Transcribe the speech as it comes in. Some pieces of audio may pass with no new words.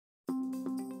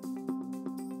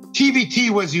TVT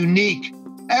was unique.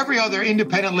 Every other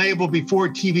independent label before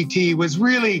TVT was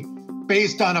really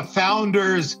based on a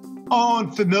founder's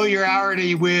own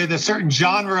familiarity with a certain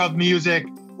genre of music,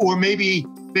 or maybe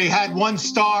they had one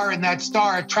star and that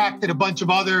star attracted a bunch of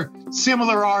other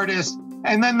similar artists.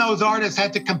 And then those artists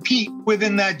had to compete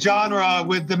within that genre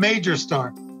with the major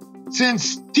star.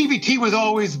 Since TVT was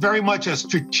always very much a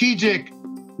strategic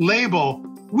label,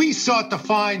 we sought to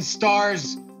find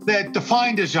stars that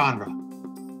defined a genre.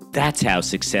 That's how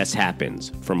success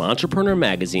happens. From Entrepreneur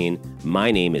Magazine,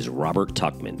 my name is Robert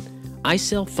Tuchman. I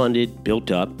self-funded, built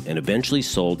up, and eventually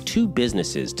sold 2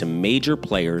 businesses to major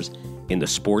players in the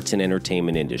sports and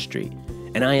entertainment industry.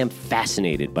 And I am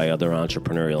fascinated by other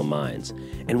entrepreneurial minds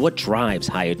and what drives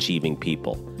high-achieving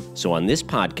people. So on this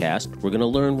podcast, we're going to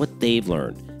learn what they've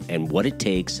learned and what it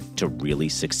takes to really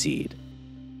succeed.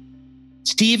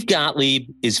 Steve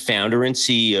Gottlieb is founder and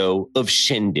CEO of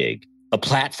Shindig, a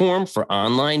platform for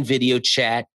online video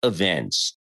chat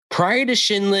events. Prior to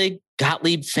Shindig,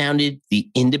 Gottlieb founded the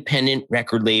independent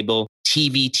record label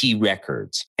TVT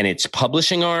Records and its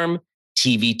publishing arm,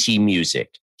 TVT Music.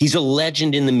 He's a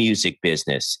legend in the music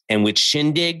business, and with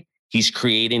Shindig, he's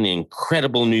creating an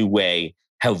incredible new way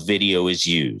how video is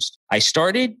used. I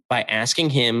started by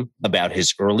asking him about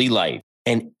his early life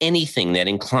and anything that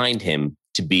inclined him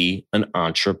to be an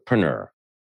entrepreneur.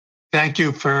 Thank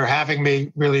you for having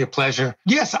me. Really a pleasure.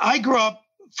 Yes, I grew up,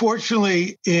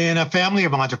 fortunately, in a family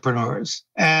of entrepreneurs.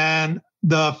 And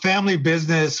the family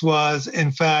business was,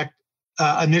 in fact,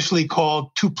 initially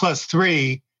called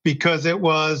 2+3 because it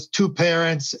was 2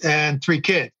 parents and 3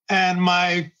 kids. And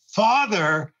my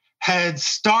father had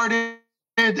started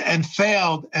and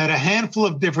failed at a handful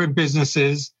of different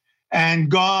businesses and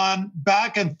gone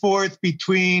back and forth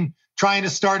between trying to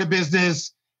start a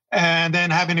business and then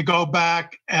having to go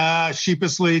back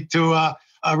sheepishly to a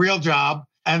real job,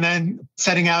 and then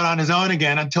setting out on his own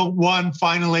again until one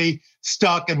finally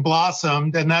stuck and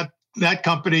blossomed. And that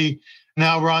company,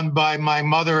 now run by my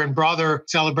mother and brother,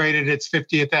 celebrated its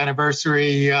 50th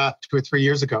anniversary 2 or 3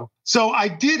 years ago. So I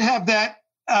did have that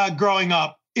growing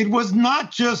up. It was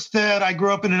not just that I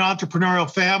grew up in an entrepreneurial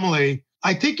family.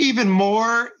 I think even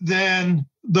more than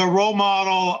the role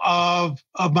model of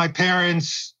my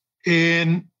parents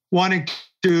in wanting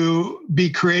to be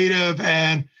creative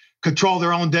and control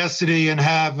their own destiny and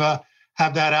have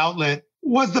that outlet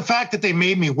was the fact that they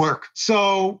made me work.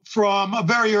 So from a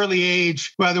very early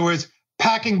age, whether it was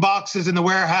packing boxes in the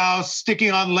warehouse,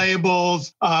 sticking on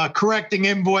labels, correcting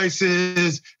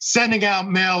invoices, sending out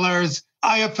mailers,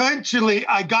 I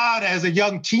got, as a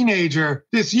young teenager,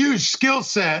 this huge skill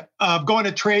set of going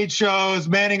to trade shows,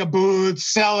 manning a booth,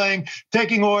 selling,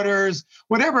 taking orders,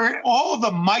 whatever, all the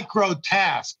micro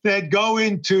tasks that go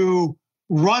into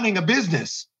running a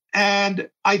business. And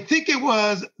I think it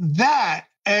was that,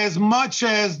 as much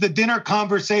as the dinner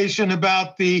conversation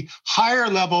about the higher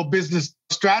level business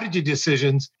strategy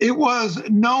decisions, it was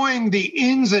knowing the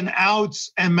ins and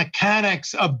outs and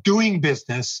mechanics of doing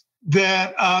business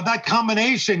that that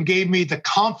combination gave me the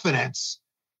confidence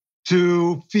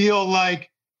to feel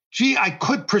like, gee, I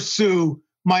could pursue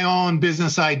my own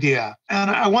business idea.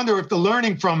 And I wonder if the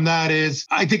learning from that is,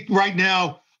 I think right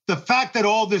now, the fact that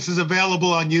all this is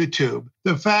available on YouTube,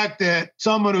 the fact that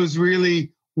someone who's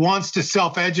really wants to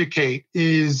self-educate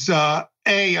is a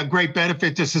great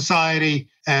benefit to society,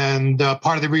 and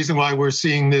part of the reason why we're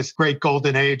seeing this great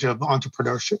golden age of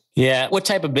entrepreneurship. Yeah. What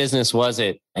type of business was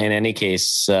it in any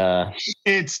case?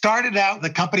 It started out, the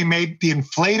company made the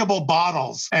inflatable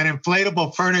bottles and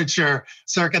inflatable furniture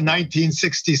circa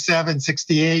 1967,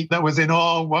 68. That was in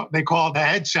all what they call the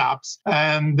head shops.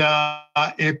 And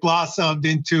it blossomed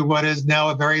into what is now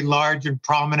a very large and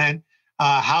prominent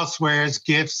housewares,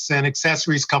 gifts, and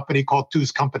accessories company called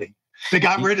Two's Company. They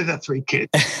got rid of the 3 kids.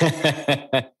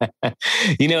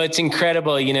 It's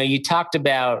incredible. You talked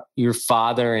about your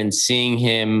father and seeing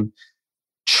him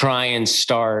try and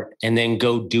start and then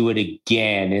go do it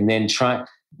again and then try.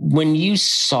 When you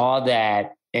saw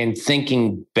that and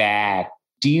thinking back,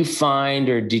 do you find,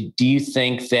 or do you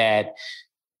think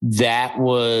that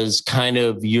was kind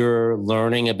of your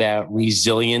learning about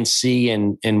resiliency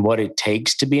and what it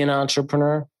takes to be an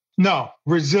entrepreneur? No,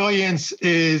 resilience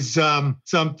is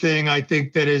something I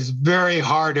think that is very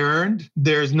hard earned.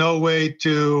 There's no way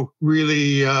to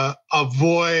really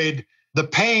avoid the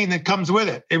pain that comes with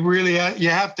it. It really, you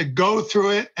have to go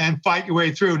through it and fight your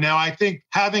way through. Now, I think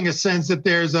having a sense that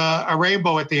there's a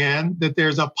rainbow at the end, that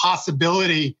there's a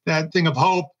possibility, that thing of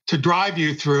hope, to drive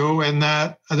you through, and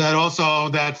that also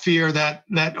that fear that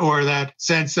or that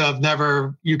sense of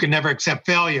you can never accept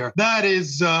failure. That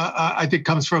is, I think,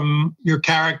 comes from your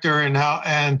character and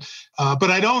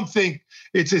but I don't think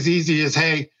it's as easy as,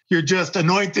 hey, you're just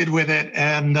anointed with it,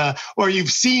 and or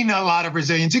you've seen a lot of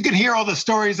resilience. You can hear all the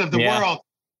stories of the world.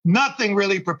 Nothing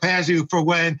really prepares you for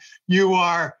when you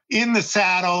are in the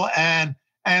saddle and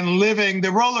living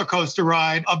the roller coaster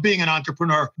ride of being an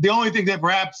entrepreneur. The only thing that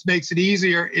perhaps makes it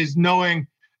easier is knowing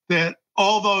that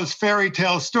all those fairy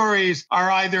tale stories are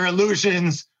either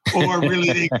illusions or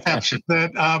really the exception,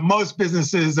 that most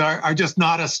businesses are just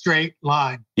not a straight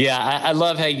line. Yeah, I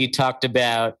love how you talked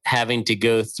about having to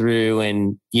go through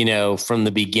and, from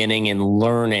the beginning and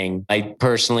learning. I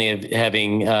personally,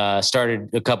 having started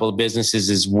a couple of businesses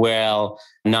as well,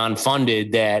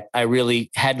 non-funded, that I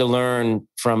really had to learn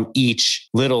from each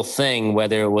little thing,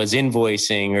 whether it was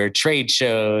invoicing or trade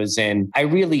shows. And I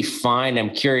really find,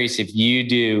 I'm curious if you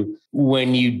do,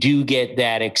 when you do get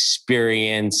that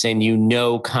experience and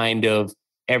kind of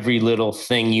every little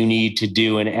thing you need to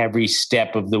do in every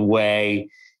step of the way,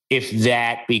 if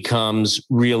that becomes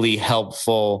really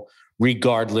helpful,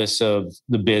 regardless of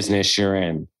the business you're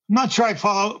in. I'm not sure I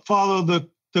follow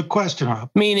the question, Rob.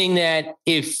 Meaning that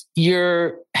if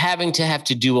you're having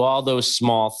to do all those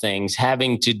small things,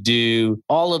 having to do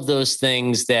all of those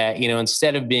things that,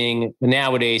 instead of being,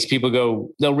 nowadays people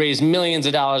they'll raise millions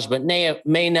of dollars, but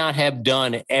may not have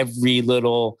done every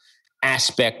little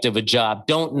aspect of a job,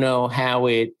 don't know how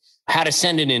to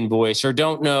send an invoice, or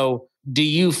don't know. Do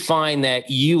you find that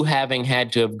you having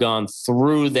had to have gone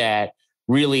through that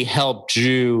really helped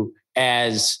you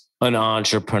as an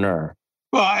entrepreneur?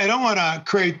 Well, I don't want to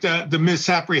create the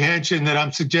misapprehension that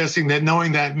I'm suggesting that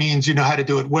knowing that means you know how to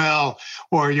do it well,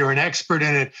 or you're an expert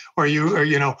in it, or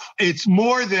it's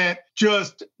more that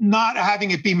just not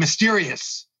having it be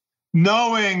mysterious,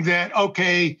 knowing that,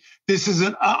 okay, this is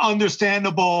an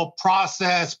understandable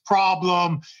process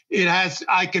problem.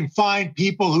 I can find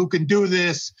people who can do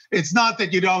this. It's not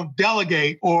that you don't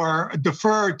delegate or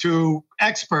defer to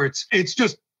experts. It's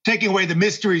just taking away the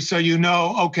mystery, so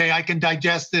okay, I can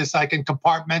digest this, I can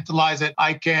compartmentalize it,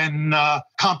 I can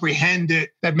comprehend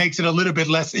it. That makes it a little bit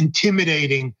less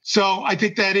intimidating. So I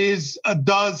think that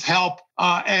does help,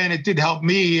 and it did help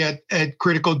me at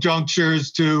critical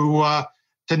junctures to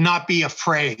not be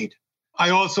afraid. I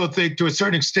also think, to a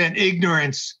certain extent,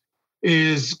 ignorance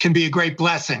can be a great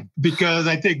blessing, because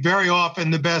I think very often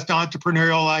the best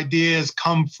entrepreneurial ideas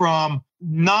come from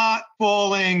not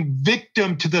falling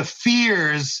victim to the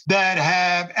fears that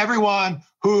have everyone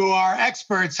who are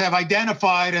experts have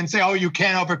identified and say, oh, you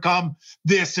can't overcome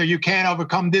this, or you can't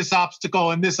overcome this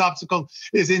obstacle, and this obstacle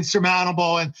is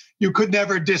insurmountable, and you could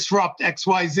never disrupt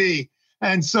XYZ.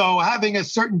 And so having a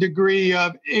certain degree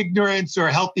of ignorance or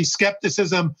healthy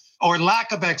skepticism or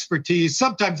lack of expertise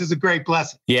sometimes is a great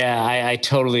blessing. Yeah, I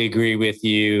totally agree with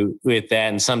you with that.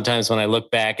 And sometimes when I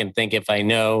look back and think, if I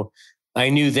knew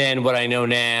then what I know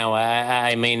now,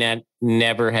 I may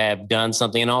never have done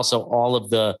something. And also all of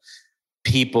the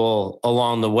people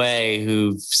along the way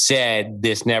who've said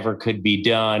this never could be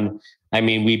done. I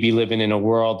mean, we'd be living in a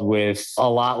world with a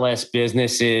lot less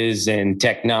businesses and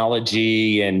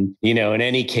technology. And, in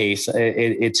any case,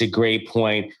 it's a great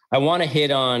point. I want to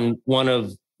hit on one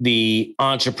of the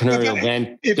entrepreneurial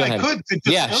events. If I could, to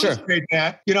just illustrate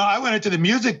that, I went into the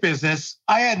music business.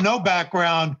 I had no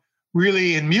background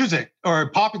really in music or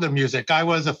popular music. I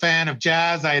was a fan of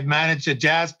jazz. I had managed a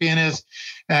jazz pianist,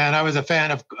 and I was a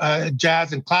fan of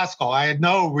jazz and classical. I had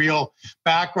no real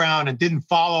background and didn't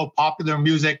follow popular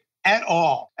music at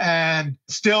all. And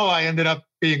still, I ended up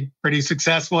being pretty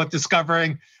successful at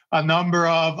discovering a number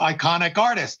of iconic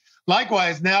artists.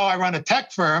 Likewise, now I run a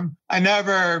tech firm. I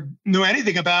never knew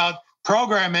anything about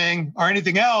programming or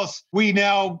anything else. We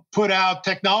now put out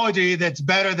technology that's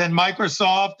better than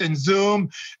Microsoft and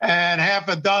Zoom and half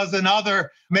a dozen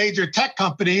other major tech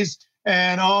companies,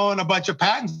 and own a bunch of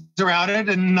patents around it.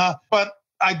 And but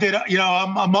I did,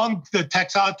 I'm among the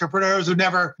tech entrepreneurs who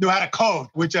never knew how to code,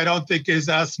 which I don't think is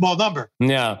a small number.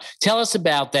 No. Tell us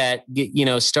about that,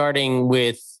 starting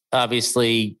with,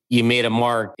 obviously, you made a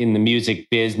mark in the music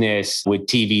business with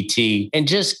TVT, and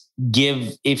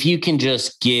if you can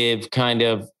just give kind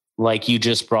of, like you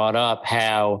just brought up,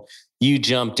 how you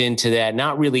jumped into that,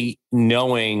 not really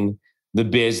knowing the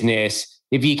business.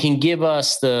 If you can give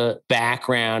us the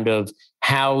background of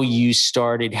how you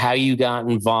started, how you got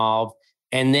involved,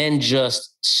 and then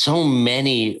just so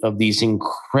many of these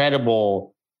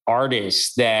incredible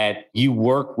artists that you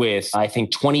work with. I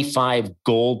think 25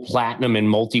 gold, platinum, and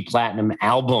multi-platinum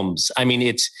albums. I mean,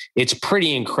 it's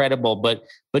pretty incredible.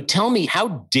 But tell me,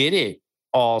 how did it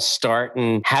all start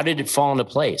and how did it fall into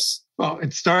place? Well,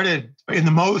 it started in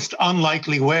the most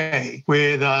unlikely way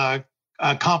with a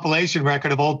compilation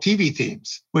record of old TV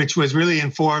themes, which was really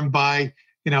informed by,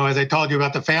 as I told you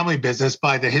about the family business,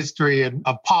 by the history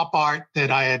of pop art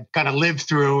that I had kind of lived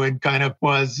through and kind of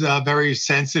was very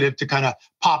sensitive to kind of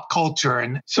pop culture.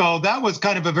 And so that was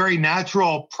kind of a very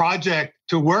natural project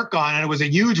to work on. And it was a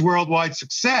huge worldwide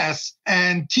success.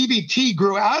 And TBT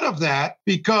grew out of that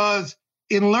because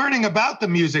in learning about the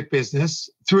music business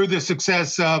through the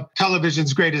success of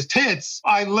television's greatest hits,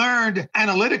 I learned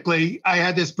analytically, I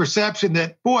had this perception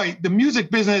that, boy, the music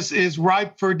business is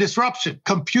ripe for disruption.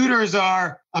 Computers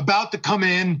are about to come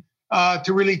in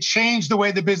to really change the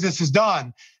way the business is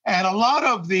done. And a lot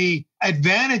of the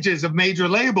advantages of major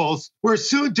labels were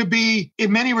soon to be,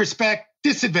 in many respects,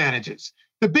 disadvantages.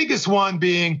 The biggest one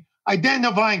being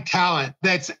identifying talent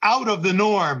that's out of the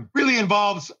norm really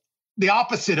involves the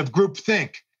opposite of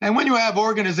groupthink. And when you have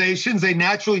organizations, they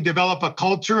naturally develop a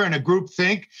culture and a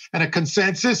groupthink and a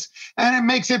consensus. And it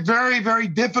makes it very, very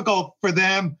difficult for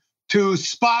them to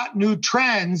spot new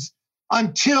trends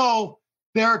until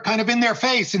they're kind of in their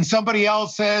face and somebody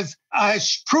else has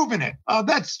proven it.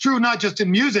 That's true not just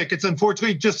in music. It's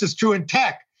unfortunately just as true in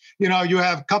tech. You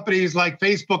have companies like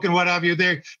Facebook and what have you.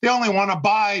 They only want to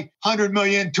buy 100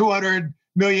 million, 200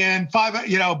 million,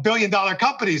 $5 billion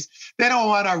companies. They don't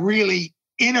want to really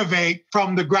innovate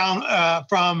from the ground,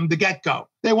 from the get-go.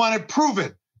 They want it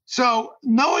proven. So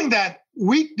knowing that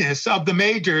weakness of the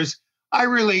majors, I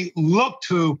really looked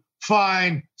to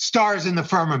find stars in the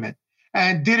firmament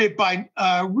and did it by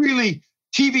really,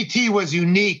 TVT was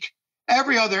unique.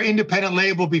 Every other independent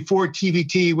label before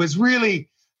TVT was really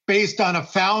based on a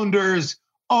founder's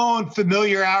own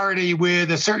familiarity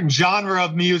with a certain genre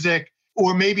of music,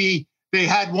 or maybe they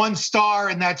had one star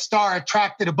and that star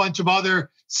attracted a bunch of other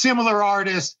similar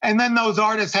artists. And then those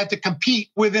artists had to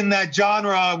compete within that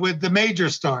genre with the major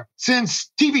star.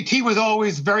 Since TVT was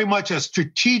always very much a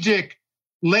strategic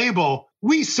label,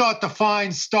 we sought to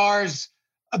find stars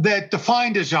that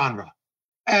defined a genre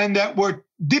and that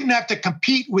didn't have to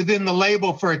compete within the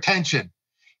label for attention.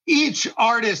 Each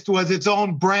artist was its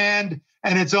own brand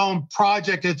and its own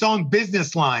project, its own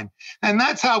business line. And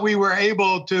that's how we were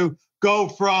able to go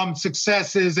from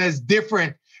successes as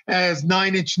different as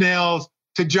Nine Inch Nails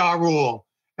to Ja Rule,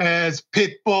 as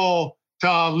Pitbull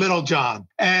to Little John,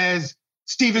 as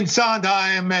Stephen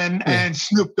Sondheim and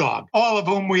Snoop Dogg, all of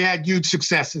whom we had huge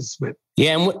successes with.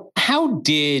 Yeah, and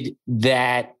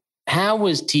how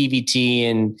was TVT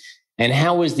and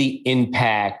how was the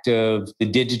impact of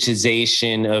the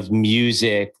digitization of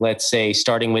music, let's say,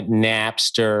 starting with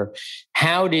Napster?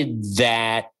 How did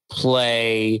that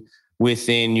play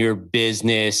within your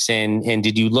business? And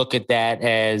did you look at that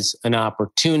as an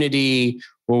opportunity,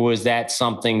 or was that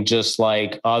something just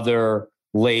like other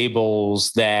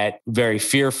labels that very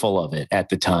fearful of it at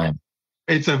the time?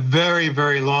 It's a very,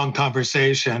 very long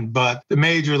conversation, but the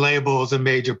major labels and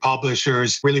major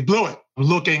publishers really blew it,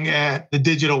 looking at the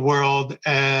digital world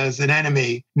as an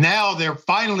enemy. Now they're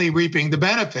finally reaping the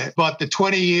benefit, but the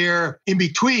 20-year in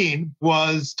between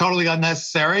was totally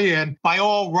unnecessary. And by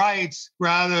all rights,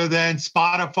 rather than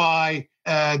Spotify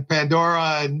and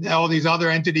Pandora and all these other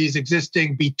entities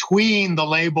existing between the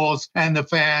labels and the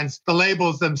fans, the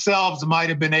labels themselves might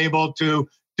have been able to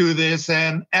do this,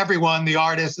 and everyone, the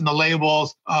artists and the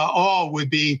labels, all would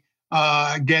be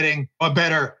getting a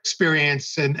better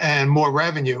experience and more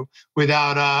revenue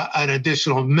without an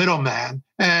additional middleman.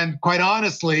 And quite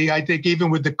honestly, I think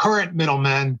even with the current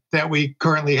middlemen that we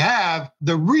currently have,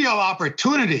 the real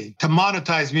opportunity to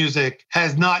monetize music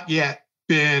has not yet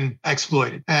been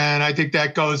exploited. And I think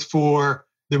that goes for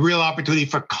the real opportunity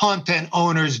for content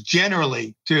owners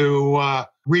generally to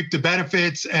reap the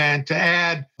benefits and to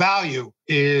add value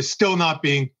is still not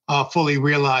being fully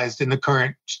realized in the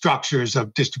current structures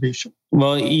of distribution.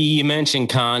 Well, you mentioned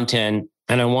content,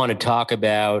 and I want to talk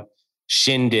about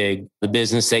Shindig, the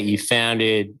business that you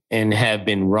founded and have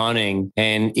been running.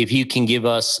 And if you can give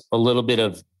us a little bit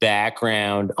of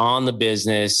background on the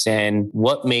business and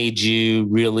what made you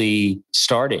really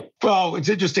start it. Well, it's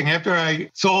interesting. After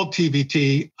I sold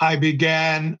TVT, I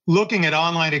began looking at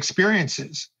online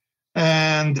experiences.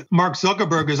 And Mark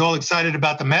Zuckerberg is all excited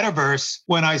about the metaverse.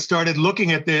 When I started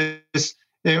looking at this,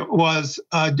 it was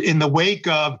in the wake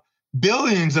of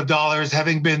billions of dollars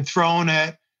having been thrown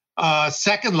at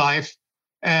Second Life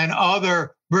and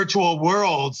other virtual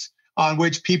worlds on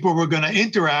which people were going to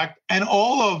interact. And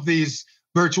all of these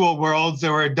virtual worlds,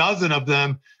 there were a dozen of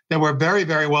them that were very,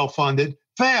 very well funded,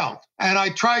 failed. And I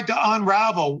tried to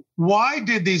unravel, why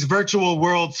did these virtual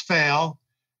worlds fail?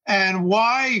 And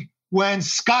why, when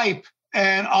Skype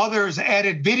and others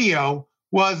added video,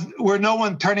 were no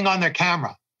one turning on their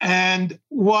camera. And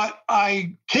what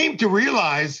I came to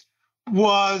realize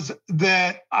was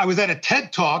that I was at a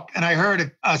TED Talk and I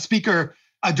heard a speaker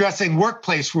addressing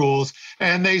workplace rules.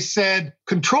 And they said,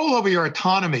 control over your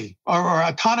autonomy or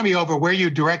autonomy over where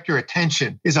you direct your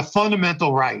attention is a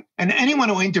fundamental right. And anyone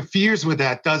who interferes with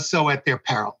that does so at their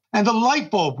peril. And the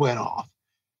light bulb went off.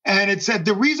 And it said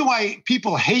the reason why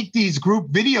people hate these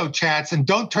group video chats and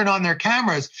don't turn on their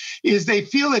cameras is they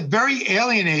feel it very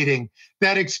alienating,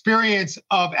 that experience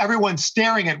of everyone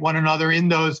staring at one another in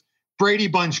those Brady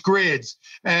Bunch grids.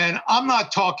 And I'm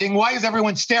not talking. Why is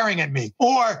everyone staring at me?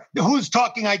 Or who's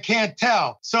talking? I can't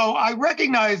tell. So I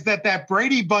recognized that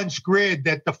Brady Bunch grid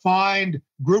that defined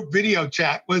group video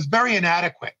chat was very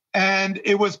inadequate. And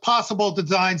it was possible to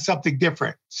design something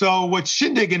different. So what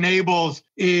Shindig enables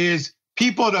is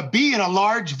people to be in a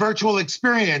large virtual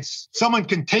experience. Someone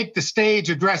can take the stage,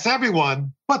 address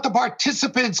everyone, but the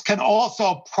participants can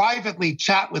also privately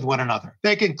chat with one another.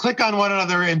 They can click on one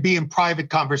another and be in private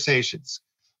conversations.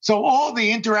 So all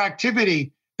the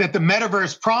interactivity that the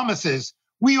metaverse promises,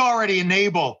 we already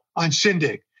enable on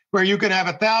Shindig, where you can have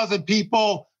 1,000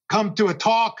 people come to a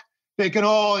talk. They can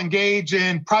all engage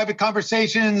in private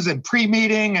conversations and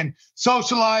pre-meeting and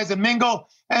socialize and mingle.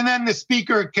 And then the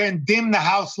speaker can dim the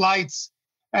house lights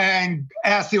and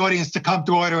ask the audience to come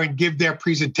to order and give their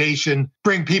presentation,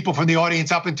 bring people from the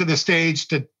audience up into the stage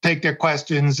to take their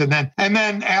questions. And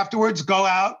then afterwards go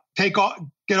out,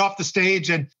 get off the stage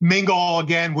and mingle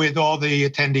again with all the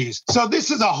attendees. So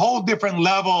this is a whole different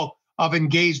level of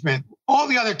engagement. All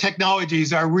the other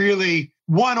technologies are really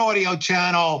one audio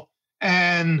channel,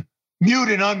 and mute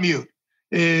and unmute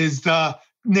is the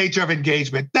nature of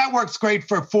engagement. That works great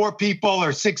for 4 people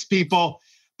or 6 people.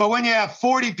 But when you have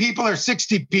 40 people or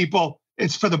 60 people,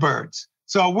 it's for the birds.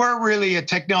 So we're really a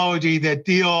technology that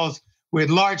deals with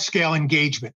large-scale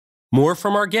engagement. More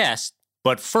from our guest,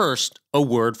 but first, a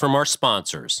word from our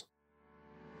sponsors.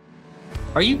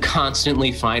 Are you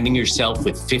constantly finding yourself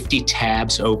with 50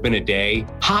 tabs open a day,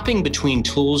 hopping between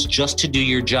tools just to do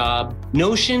your job?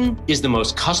 Notion is the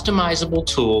most customizable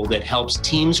tool that helps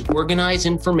teams organize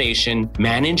information,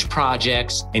 manage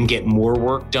projects, and get more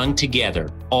work done together,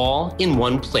 all in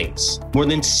one place. More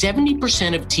than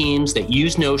 70% of teams that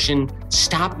use Notion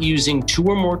stop using 2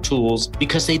 or more tools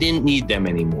because they didn't need them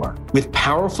anymore. With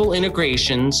powerful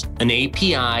integrations, an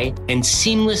API, and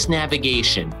seamless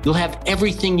navigation, you'll have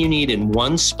everything you need in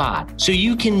one spot, so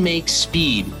you can make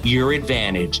speed your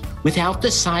advantage without the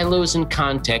silos and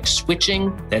context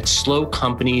switching that slow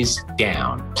companies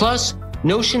down. Plus,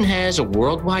 Notion has a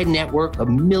worldwide network of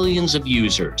millions of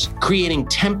users, creating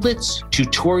templates,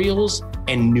 tutorials,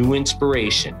 and new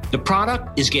inspiration. The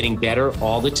product is getting better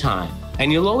all the time,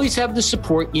 and you'll always have the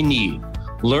support you need.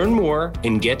 Learn more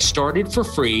and get started for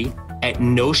free at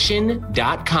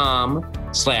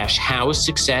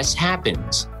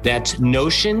notion.com/howsuccesshappens. That's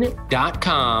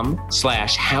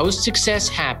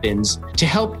notion.com/howsuccesshappens to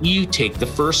help you take the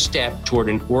first step toward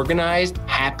an organized,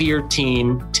 happier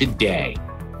team today.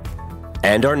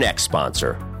 And our next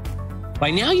sponsor. By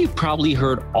now, you've probably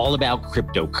heard all about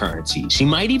cryptocurrencies. You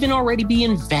might even already be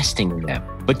investing in them.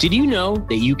 But did you know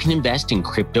that you can invest in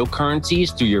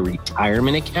cryptocurrencies through your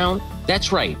retirement account?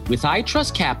 That's right. With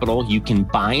iTrust Capital, you can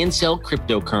buy and sell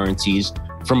cryptocurrencies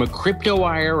from a crypto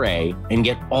IRA and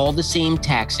get all the same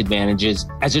tax advantages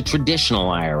as a traditional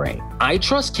IRA.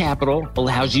 iTrust Capital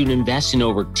allows you to invest in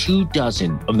over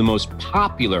 24 of the most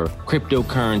popular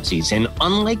cryptocurrencies. And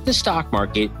unlike the stock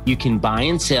market, you can buy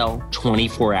and sell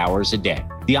 24 hours a day.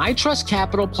 The iTrust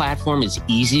Capital platform is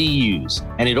easy to use,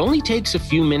 and it only takes a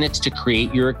few minutes to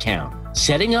create your account.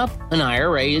 Setting up an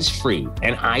IRA is free,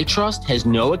 and iTrust has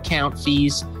no account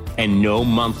fees and no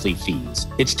monthly fees.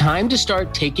 It's time to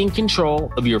start taking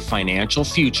control of your financial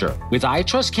future. With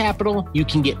iTrust Capital, you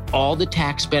can get all the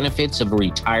tax benefits of a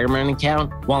retirement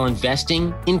account while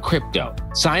investing in crypto.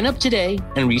 Sign up today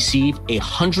and receive a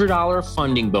 $100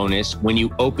 funding bonus when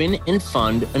you open and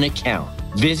fund an account.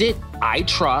 Visit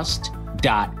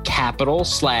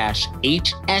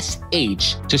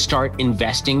iTrust.capital/HSH to start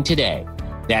investing today.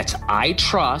 That's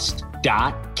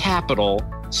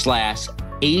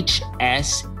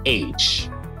iTrust.capital/HSH.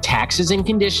 Taxes and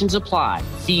conditions apply.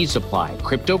 Fees apply.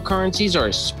 Cryptocurrencies are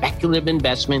a speculative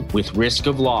investment with risk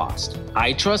of loss.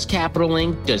 iTrust Capital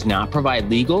Inc. does not provide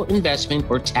legal, investment,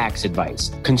 or tax advice.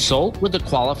 Consult with a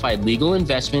qualified legal,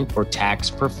 investment, or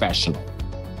tax professional.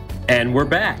 And we're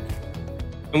back.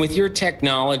 And with your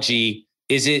technology,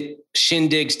 is it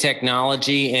Shindig's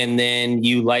technology and then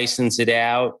you license it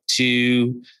out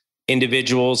to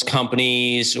individuals,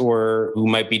 companies, or who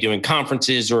might be doing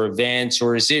conferences or events?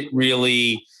 Or is it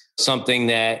really something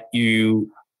that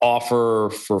you offer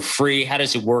for free? How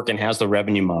does it work and how's the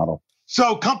revenue model?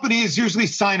 So companies usually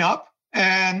sign up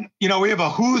and, we have a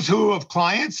who's who of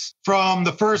clients from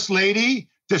the first lady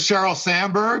to Sheryl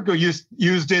Sandberg, who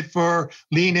used it for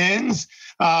lean-ins,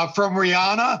 from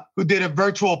Rihanna, who did a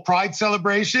virtual Pride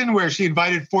celebration where she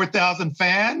invited 4,000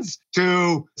 fans,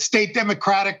 to state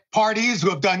Democratic parties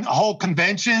who have done whole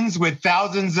conventions with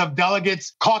thousands of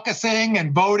delegates caucusing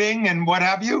and voting and what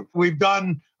have you. We've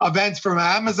done events from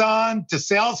Amazon to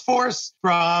Salesforce,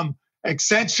 from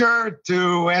Accenture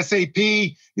to SAP,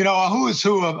 a who's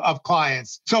who of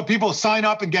clients. So people sign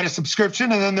up and get a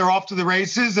subscription, and then they're off to the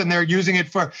races, and they're using it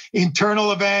for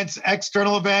internal events,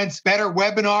 external events, better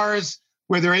webinars,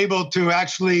 where they're able to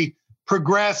actually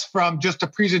progress from just a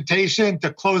presentation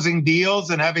to closing deals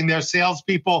and having their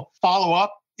salespeople follow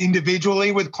up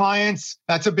individually with clients.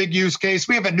 That's a big use case.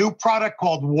 We have a new product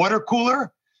called Water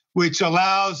Cooler, which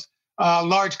allows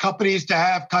large companies to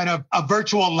have kind of a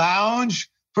virtual lounge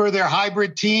for their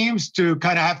hybrid teams to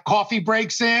kind of have coffee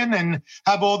breaks in and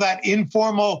have all that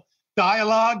informal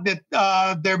dialogue that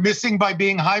they're missing by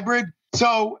being hybrid.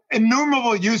 So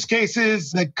innumerable use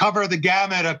cases that cover the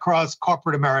gamut across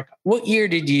corporate America. What year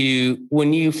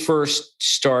when you first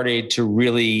started to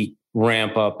really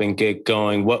ramp up and get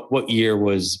going, what year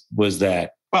was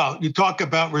that? Well, you talk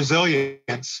about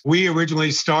resilience. We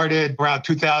originally started around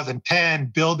 2010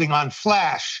 building on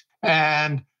Flash,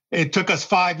 and it took us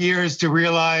 5 years to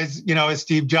realize, as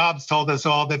Steve Jobs told us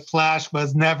all, that Flash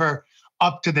was never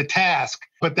up to the task.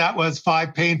 But that was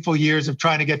 5 painful years of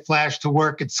trying to get Flash to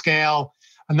work at scale.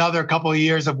 Another couple of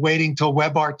years of waiting till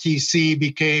WebRTC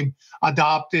became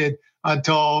adopted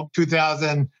until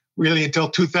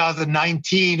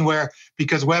 2019, where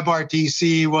because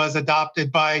WebRTC was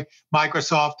adopted by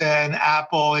Microsoft and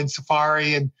Apple and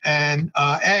Safari and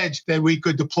Edge, that we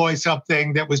could deploy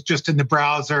something that was just in the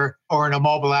browser or in a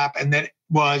mobile app and that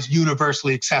was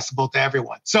universally accessible to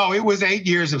everyone. So it was 8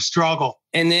 years of struggle.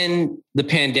 And then the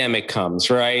pandemic comes,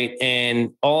 right?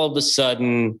 And all of a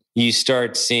sudden you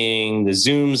start seeing the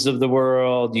Zooms of the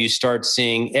world. You start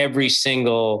seeing every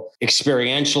single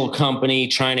experiential company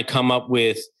trying to come up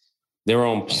with their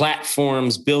own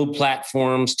platforms, build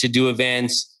platforms to do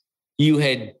events. You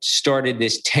had started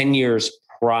this 10 years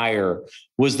prior.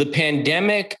 Was the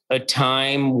pandemic a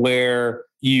time where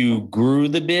you grew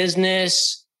the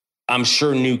business? I'm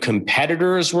sure new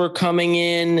competitors were coming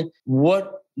in.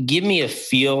 Give me a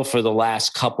feel for the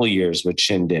last couple of years with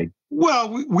Shindig.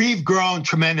 Well, we've grown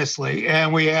tremendously,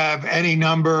 and we have any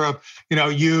number of,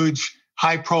 huge,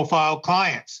 high-profile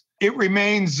clients. It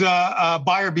remains a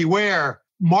buyer beware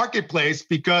marketplace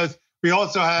because we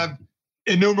also have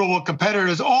innumerable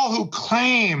competitors, all who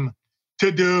claim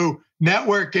to do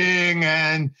networking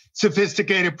and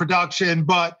sophisticated production,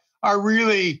 but are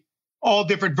really all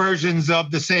different versions of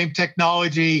the same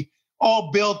technology, all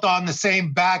built on the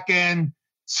same back-end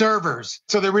servers.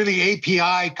 So they're really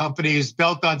API companies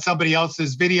built on somebody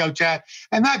else's video chat.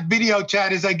 And that video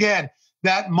chat is, again,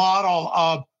 that model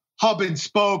of hub and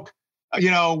spoke,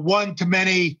 one to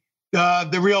many.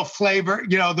 The real flavor,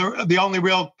 the only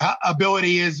real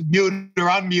ability is mute or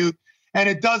unmute. And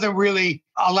it doesn't really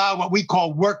allow what we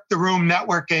call work the room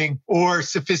networking or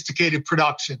sophisticated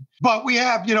production. But we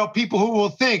have, people who will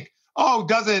think,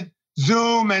 doesn't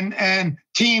Zoom and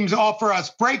Teams offer us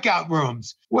breakout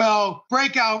rooms? Well,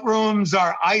 breakout rooms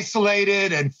are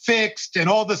isolated and fixed and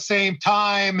all the same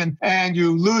time, and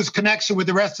you lose connection with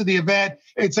the rest of the event.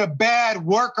 It's a bad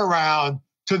workaround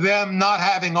to them not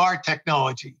having our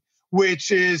technology,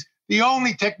 which is the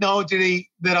only technology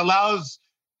that allows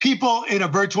people in a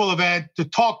virtual event to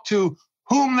talk to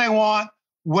whom they want,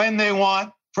 when they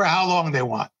want, for how long they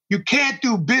want. You can't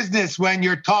do business when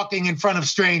you're talking in front of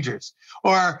strangers,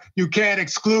 or you can't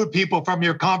exclude people from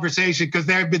your conversation because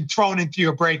they've been thrown into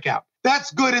your breakout.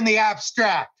 That's good in the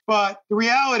abstract, but the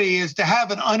reality is to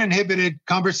have an uninhibited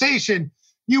conversation,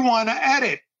 you want to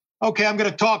edit. Okay, I'm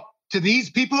going to talk to these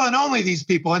people and only these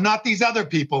people and not these other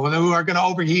people who are going to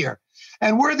overhear.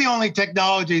 And we're the only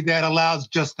technology that allows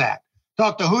just that.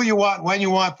 Talk to who you want, when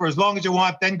you want, for as long as you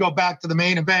want, then go back to the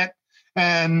main event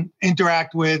and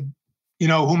interact with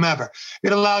whomever.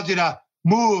 It allows you to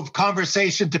move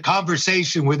conversation to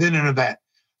conversation within an event.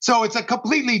 So it's a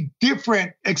completely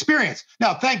different experience.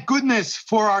 Now, thank goodness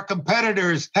for our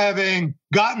competitors having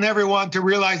gotten everyone to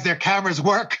realize their cameras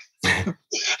work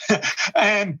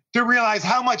and to realize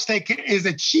how much is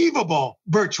achievable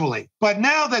virtually. But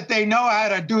now that they know how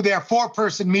to do their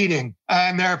 4-person meeting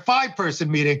and their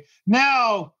 5-person meeting, they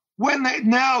now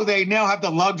have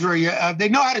the luxury, they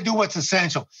know how to do what's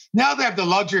essential. Now they have the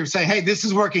luxury of saying, hey, this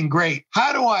is working great.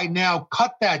 How do I now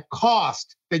cut that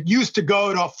cost that used to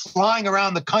go to flying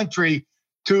around the country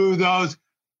to those,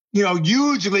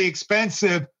 hugely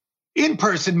expensive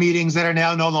in-person meetings that are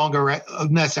now no longer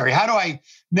necessary? How do I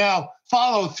now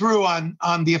follow through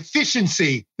on the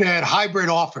efficiency that hybrid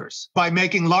offers by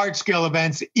making large-scale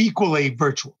events equally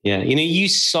virtual? Yeah, you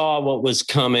saw what was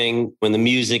coming when the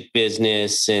music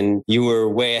business, and you were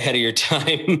way ahead of your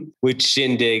time with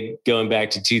Shindig going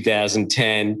back to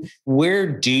 2010. Where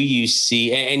do you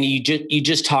see, and you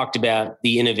just talked about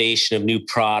the innovation of new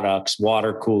products,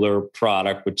 water cooler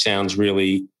product, which sounds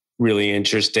really, really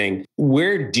interesting.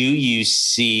 Where do you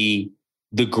see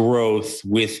the growth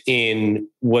within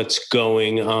what's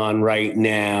going on right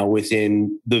now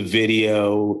within the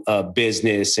video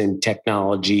business and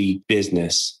technology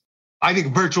business? I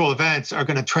think virtual events are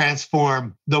going to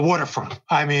transform the waterfront.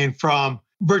 I mean, from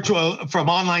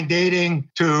online dating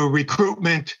to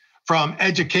recruitment, from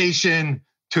education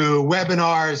to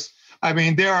webinars. I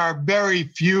mean, there are very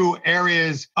few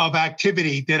areas of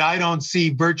activity that I don't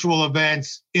see virtual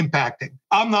events impacting.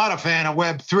 I'm not a fan of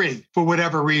Web3 for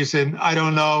whatever reason. I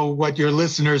don't know what your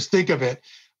listeners think of it,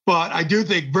 but I do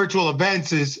think virtual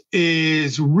events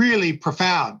is really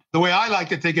profound. The way I like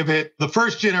to think of it, the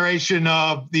first generation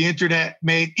of the internet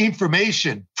made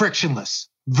information frictionless.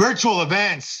 Virtual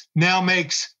events now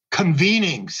makes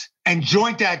convenings and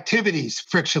joint activities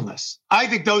frictionless. I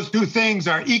think those two things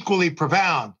are equally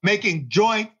profound, making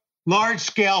joint,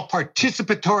 large-scale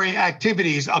participatory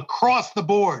activities across the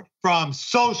board, from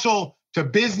social to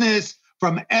business,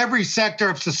 from every sector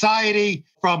of society,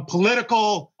 from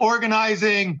political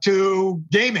organizing to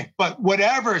gaming, but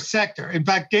whatever sector. In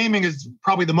fact, gaming is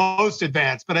probably the most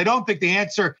advanced, but I don't think the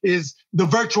answer is the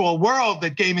virtual world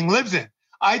that gaming lives in.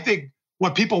 I think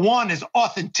what people want is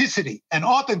authenticity, and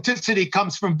authenticity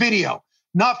comes from video,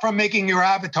 not from making your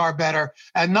avatar better,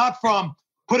 and not from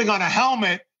putting on a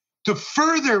helmet to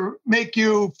further make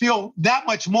you feel that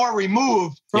much more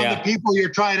removed from the people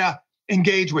you're trying to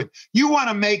engage with. You want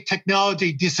to make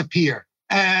technology disappear.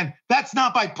 And that's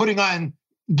not by putting on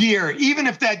gear, even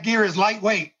if that gear is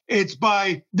lightweight. It's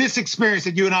by this experience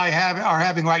that you and I are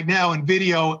having right now in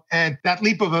video, and that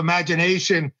leap of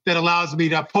imagination that allows me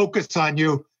to focus on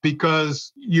you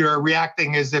because you're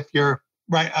reacting as if you're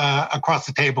right across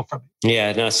the table from me.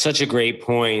 Yeah, no, such a great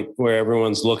point where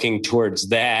everyone's looking towards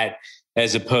that,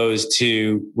 as opposed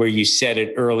to where you said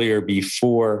it earlier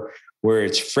before, where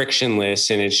it's frictionless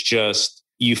and it's just,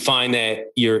 you find that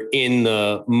you're in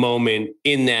the moment,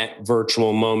 in that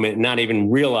virtual moment, not even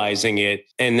realizing it.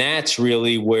 And that's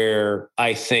really where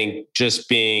I think just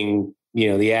being,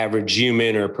 the average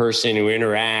human or person who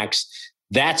interacts,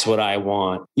 that's what I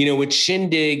want. With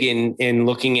Shindig and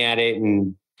looking at it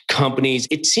and companies,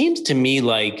 it seems to me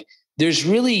like there's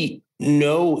really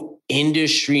no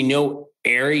industry, no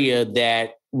area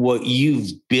that what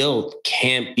you've built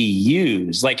can't be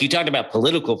used. Like you talked about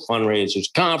political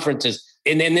fundraisers, conferences,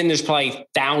 and then there's probably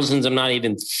thousands I'm not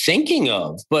even thinking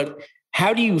of. But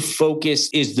how do you focus?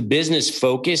 Is the business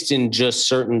focused in just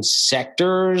certain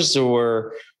sectors,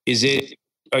 or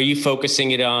are you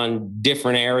focusing it on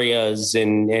different areas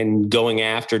and going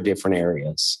after different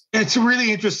areas? It's a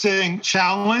really interesting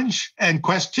challenge and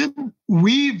question.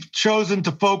 We've chosen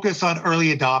to focus on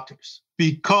early adopters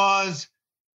because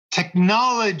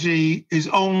technology is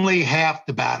only half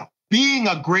the battle. Being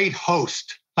a great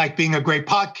host, like being a great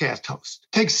podcast host,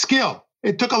 takes skill.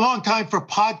 It took a long time for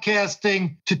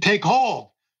podcasting to take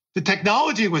hold. The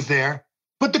technology was there,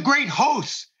 but the great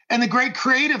hosts and the great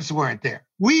creatives weren't there.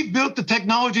 We built the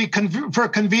technology for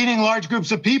convening large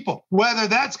groups of people, whether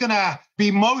that's going to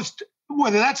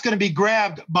be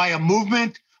grabbed by a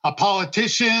movement, a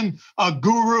politician, a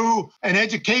guru, an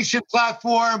education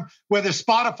platform, whether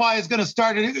Spotify is going to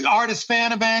start artist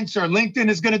fan events or LinkedIn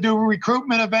is going to do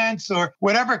recruitment events, or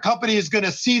whatever company is going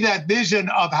to see that vision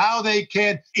of how they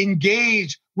can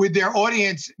engage with their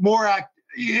audience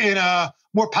in a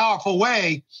more powerful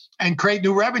way and create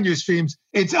new revenue streams.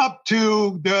 It's up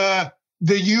to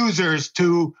the users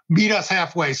to meet us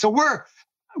halfway. So we're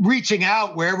reaching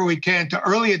out wherever we can to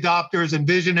early adopters and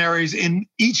visionaries in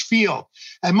each field.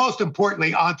 And most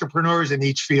importantly, entrepreneurs in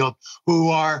each field who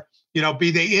are,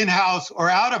 be they in-house or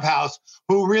out of house,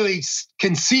 who really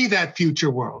can see that future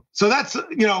world. So that's,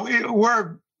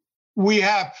 we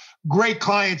have great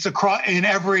clients in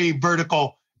every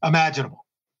vertical imaginable.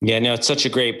 Yeah, no, it's such a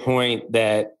great point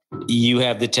that you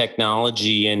have the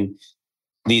technology and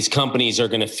these companies are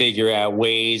going to figure out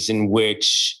ways in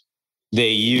which they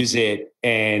use it.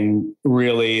 And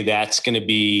really that's going to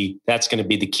be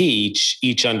the key,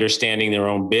 each understanding their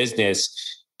own business.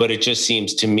 But it just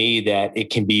seems to me that it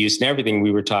can be used in everything.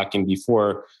 We were talking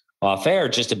before off air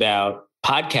just about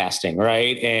podcasting,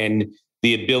 right? And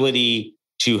the ability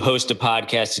to host a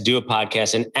podcast, to do a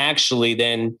podcast, and actually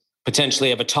then potentially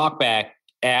have a talk back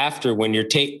after when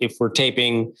if we're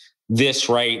taping this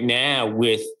right now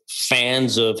with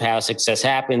fans of How Success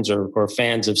Happens or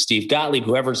fans of Steve Gottlieb,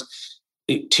 whoever's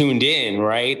tuned in,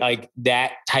 right? Like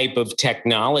that type of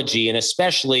technology, and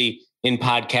especially in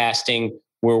podcasting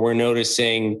where we're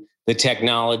noticing the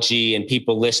technology and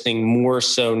people listening more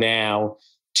so now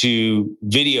to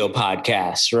video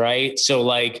podcasts, right? So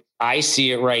like I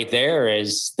see it right there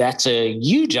as that's a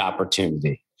huge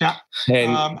opportunity. Yeah.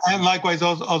 And likewise,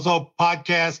 also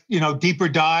podcast, deeper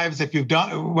dives. If you've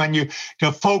done, when you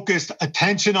focused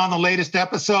attention on the latest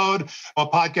episode, a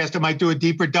podcaster might do a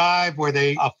deeper dive where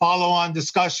they follow on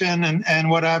discussion and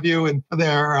what have you. And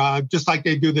they're just like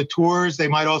they do the tours. They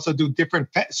might also do different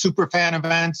super fan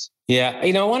events. Yeah.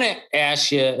 I want to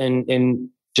ask you and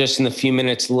just in the few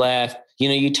minutes left,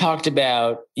 you talked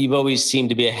about, you've always seemed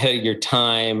to be ahead of your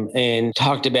time and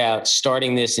talked about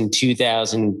starting this in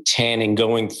 2010 and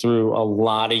going through a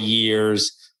lot of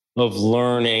years of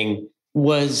learning.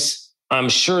 I'm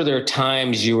sure there are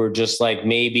times you were just like,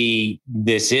 maybe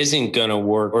this isn't going to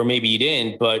work, or maybe you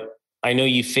didn't, but I know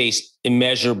you faced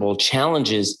immeasurable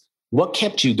challenges. What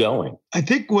kept you going? I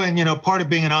think when, part of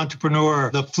being an entrepreneur,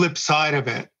 the flip side of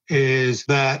it is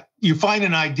that you find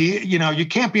an idea, you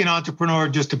can't be an entrepreneur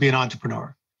just to be an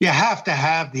entrepreneur. You have to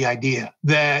have the idea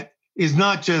that is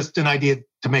not just an idea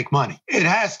to make money. It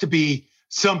has to be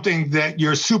something that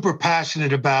you're super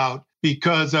passionate about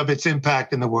because of its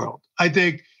impact in the world. I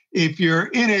think if you're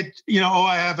in it,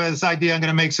 I have this idea, I'm going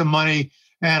to make some money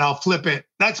and I'll flip it.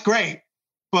 That's great.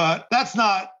 But that's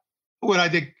not what I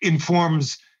think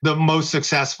informs the most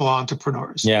successful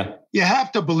entrepreneurs. Yeah. You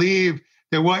have to believe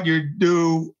that what you're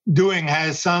doing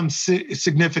has some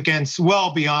significance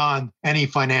well beyond any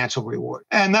financial reward.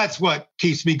 And that's what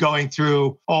keeps me going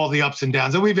through all the ups and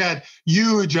downs. And we've had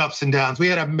huge ups and downs. We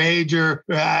had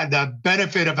the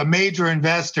benefit of a major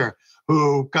investor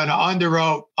who kind of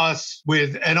underwrote us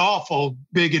with an awful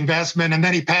big investment, and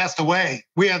then he passed away.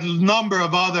 We had a number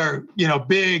of other,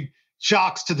 big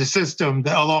shocks to the system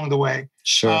along the way.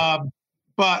 Sure.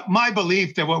 But my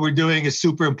belief that what we're doing is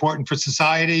super important for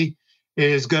society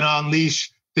is going to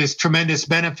unleash this tremendous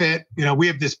benefit. We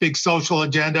have this big social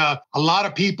agenda. A lot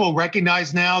of people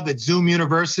recognize now that Zoom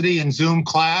University and Zoom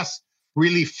class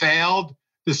really failed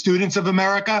the students of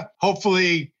America.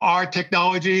 Hopefully our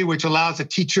technology, which allows a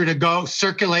teacher to go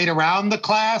circulate around the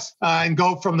class and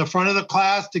go from the front of the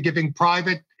class to giving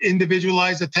private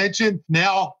individualized attention,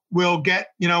 now will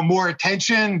get, more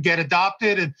attention, get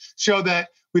adopted, and show that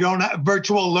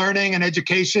virtual learning and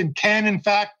education can in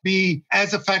fact be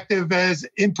as effective as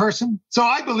in person. So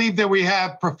I believe that we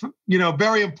have,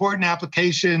 very important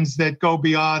applications that go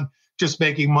beyond just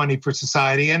making money for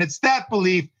society. And it's that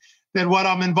belief that what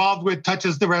I'm involved with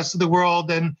touches the rest of the world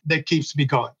and that keeps me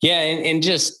going. Yeah.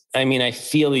 And I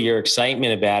feel your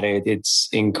excitement about it. It's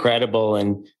incredible.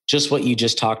 And just what you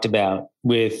just talked about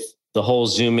with the whole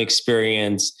Zoom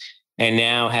experience and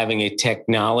now having a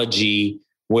technology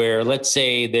where, let's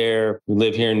say we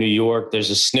live here in New York, there's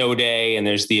a snow day and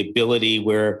there's the ability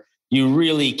where you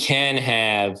really can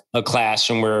have a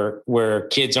classroom where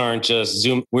kids aren't just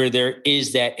Zoom, where there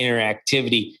is that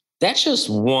interactivity. That's just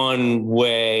one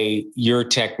way your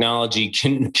technology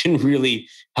can really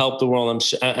help the world.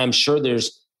 I'm sure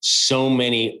there's so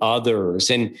many others.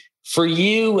 And for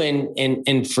you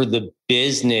and for the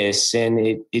business, and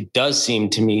it does seem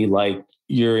to me like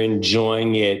you're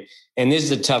enjoying it. And this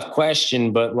is a tough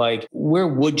question, but like, where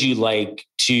would you like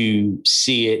to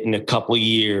see it in a couple of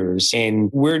years? And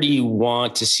where do you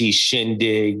want to see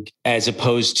Shindig as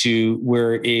opposed to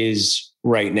where it is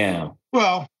right now?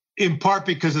 Well, in part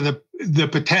because of the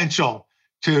potential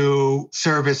to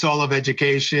service all of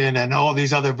education and all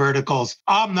these other verticals.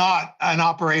 I'm not an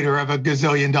operator of a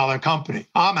gazillion-dollar company.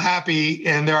 I'm happy,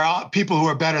 and there are people who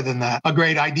are better than that, a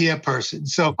great idea person.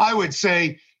 So I would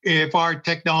say if our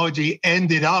technology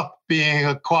ended up being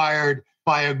acquired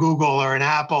by a Google or an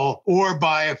Apple or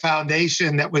by a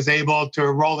foundation that was able to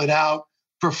roll it out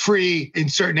for free in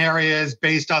certain areas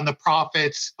based on the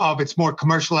profits of its more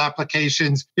commercial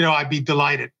applications, I'd be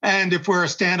delighted. And if we're a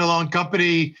standalone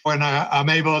company, when I'm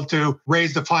able to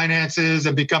raise the finances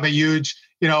and become a huge,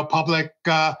 public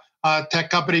tech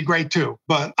company, great too.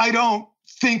 But I don't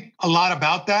think a lot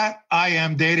about that. I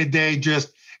am day to day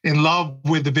just in love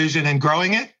with the vision and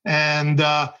growing it, and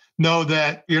know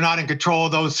that you're not in control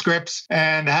of those scripts,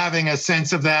 and having a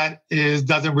sense of that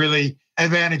doesn't really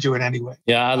advantage you in any way.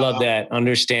 Yeah, I love that.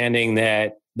 Understanding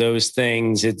that those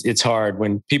things, it's hard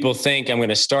when people think I'm going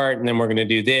to start and then we're going to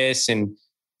do this, and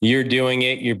you're doing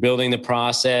it, you're building the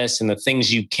process, and the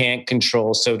things you can't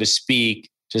control, so to speak,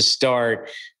 to start,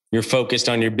 you're focused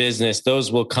on your business,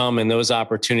 those will come, and those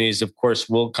opportunities, of course,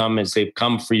 will come as they've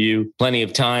come for you plenty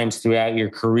of times throughout your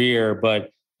career.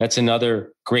 But that's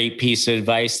another great piece of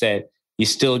advice, that you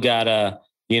still gotta,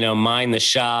 mind the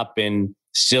shop and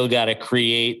still got to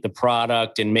create the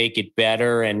product and make it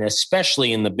better. And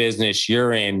especially in the business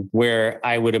you're in, where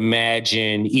I would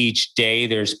imagine each day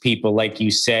there's people, like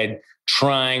you said,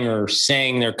 trying or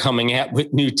saying they're coming out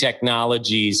with new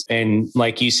technologies. And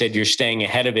like you said, you're staying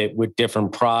ahead of it with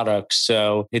different products.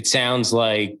 So it sounds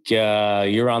like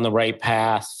you're on the right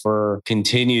path for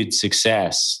continued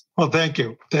success. Well, thank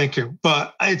you. Thank you.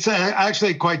 But it's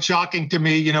actually quite shocking to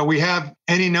me. We have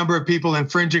any number of people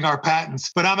infringing our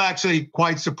patents, but I'm actually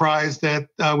quite surprised that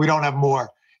we don't have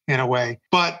more, in a way.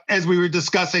 But as we were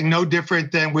discussing, no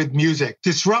different than with music.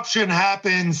 Disruption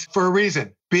happens for a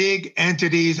reason. Big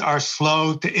entities are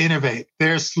slow to innovate.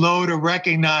 They're slow to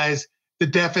recognize the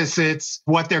deficits,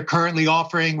 what they're currently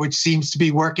offering, which seems to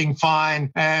be working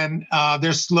fine. And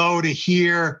they're slow to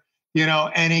hear,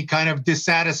 any kind of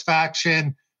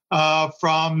dissatisfaction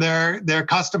from their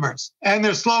customers. And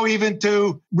they're slow even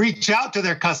to reach out to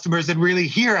their customers and really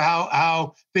hear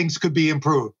how things could be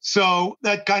improved. So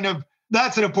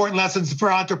that's an important lesson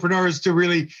for entrepreneurs to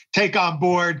really take on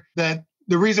board, that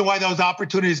the reason why those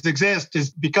opportunities exist is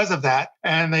because of that.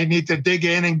 And they need to dig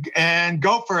in and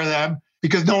go for them,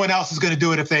 because no one else is going to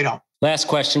do it if they don't. Last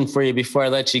question for you before I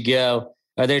let you go.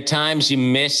 Are there times you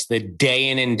miss the day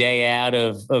in and day out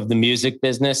of the music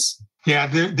business? Yeah,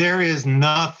 there is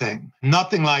nothing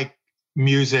like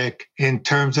music in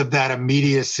terms of that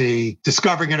immediacy,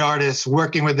 discovering an artist,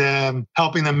 working with them,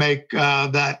 helping them make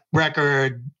that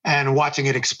record and watching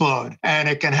it explode. And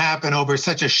it can happen over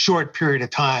such a short period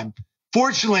of time.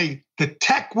 Fortunately, the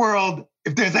tech world,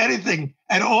 if there's anything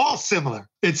at all similar,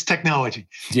 it's technology.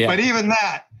 Yeah. But even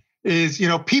that is,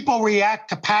 people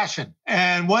react to passion.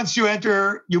 And once you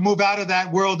move out of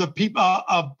that world of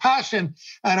passion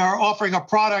and are offering a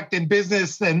product in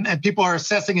business and people are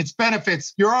assessing its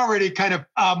benefits, you're already kind of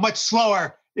much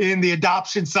slower in the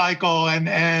adoption cycle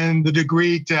and the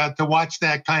degree to watch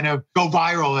that kind of go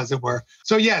viral, as it were.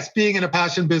 So yes, being in a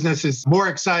passion business is more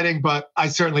exciting, but I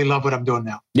certainly love what I'm doing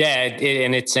now. Yeah,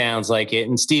 and it sounds like it.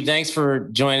 And Steve, thanks for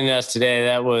joining us today.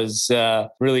 That was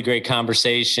a really great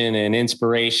conversation and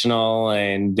inspirational,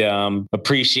 and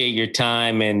appreciate your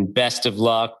time, and best of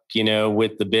luck,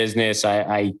 with the business.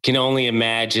 I can only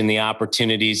imagine the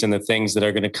opportunities and the things that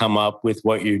are going to come up with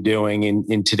what you're doing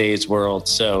in today's world.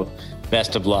 So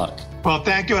best of luck. Well,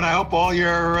 thank you. And I hope all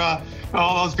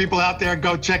those people out there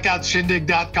go check out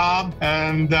shindig.com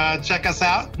and check us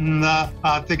out and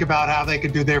think about how they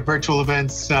can do their virtual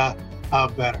events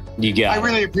better. You got it. I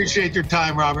really appreciate your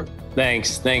time, Robert.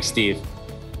 Thanks. Thanks, Steve.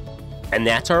 And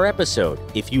that's our episode.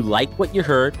 If you like what you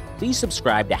heard, please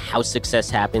subscribe to How Success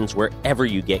Happens wherever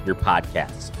you get your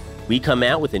podcasts. We come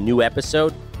out with a new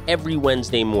episode every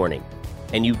Wednesday morning,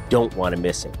 and you don't want to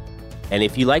miss it. And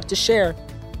if you like to share,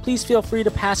 please feel free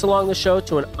to pass along the show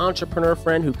to an entrepreneur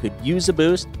friend who could use a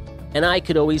boost, and I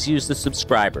could always use the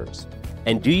subscribers.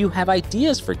 And do you have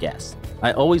ideas for guests?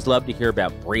 I always love to hear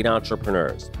about great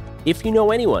entrepreneurs. If you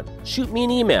know anyone, shoot me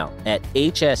an email at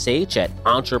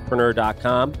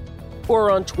hsh@entrepreneur.com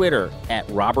or on Twitter at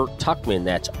Robert Tuchman,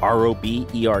 that's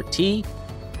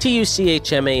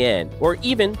RobertTuchman, or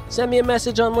even send me a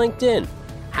message on LinkedIn.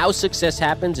 How Success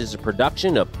Happens is a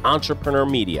production of Entrepreneur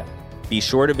Media. Be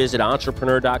sure to visit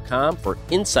entrepreneur.com for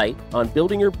insight on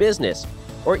building your business,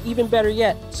 or even better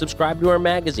yet, subscribe to our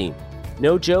magazine.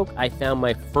 No joke, I found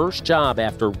my first job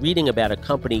after reading about a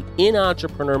company in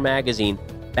Entrepreneur Magazine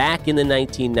back in the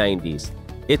 1990s.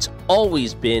 It's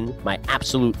always been my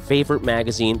absolute favorite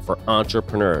magazine for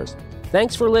entrepreneurs.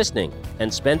 Thanks for listening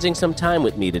and spending some time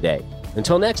with me today.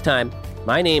 Until next time,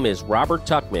 my name is Robert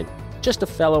Tuchman, just a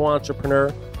fellow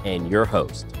entrepreneur and your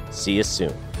host. See you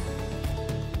soon.